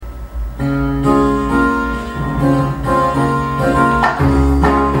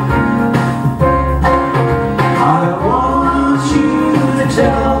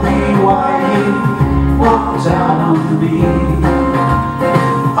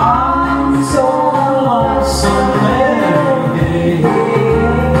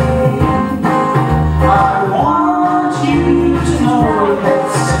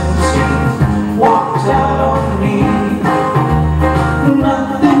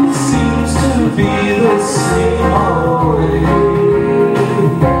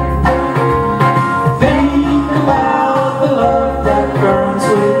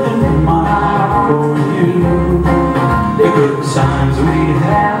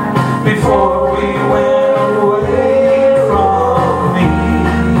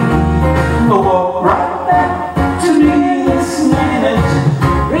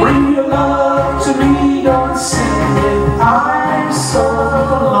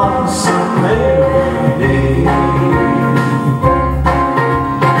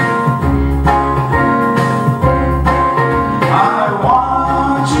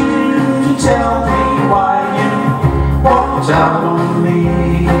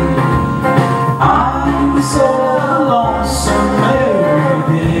me. I'm so lonesome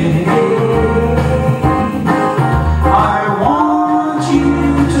every day. I want you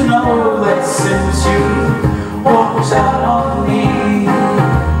to know that since you walked out on me,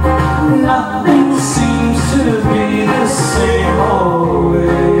 nothing seems to be the same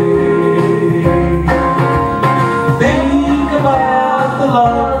always. Think about the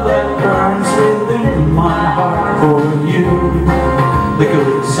love that burns within my heart for you, the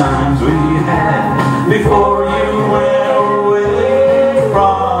good times we had before you went away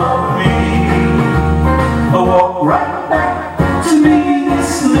from me. Walk right back to me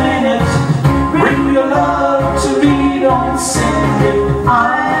this minute, bring your love to me, don't send it.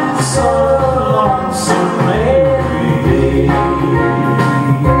 I'm so lonesome every day.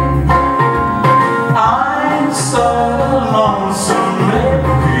 I'm so lonesome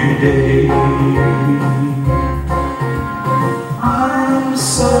every day. I'm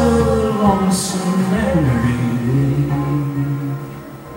so lonesome every day.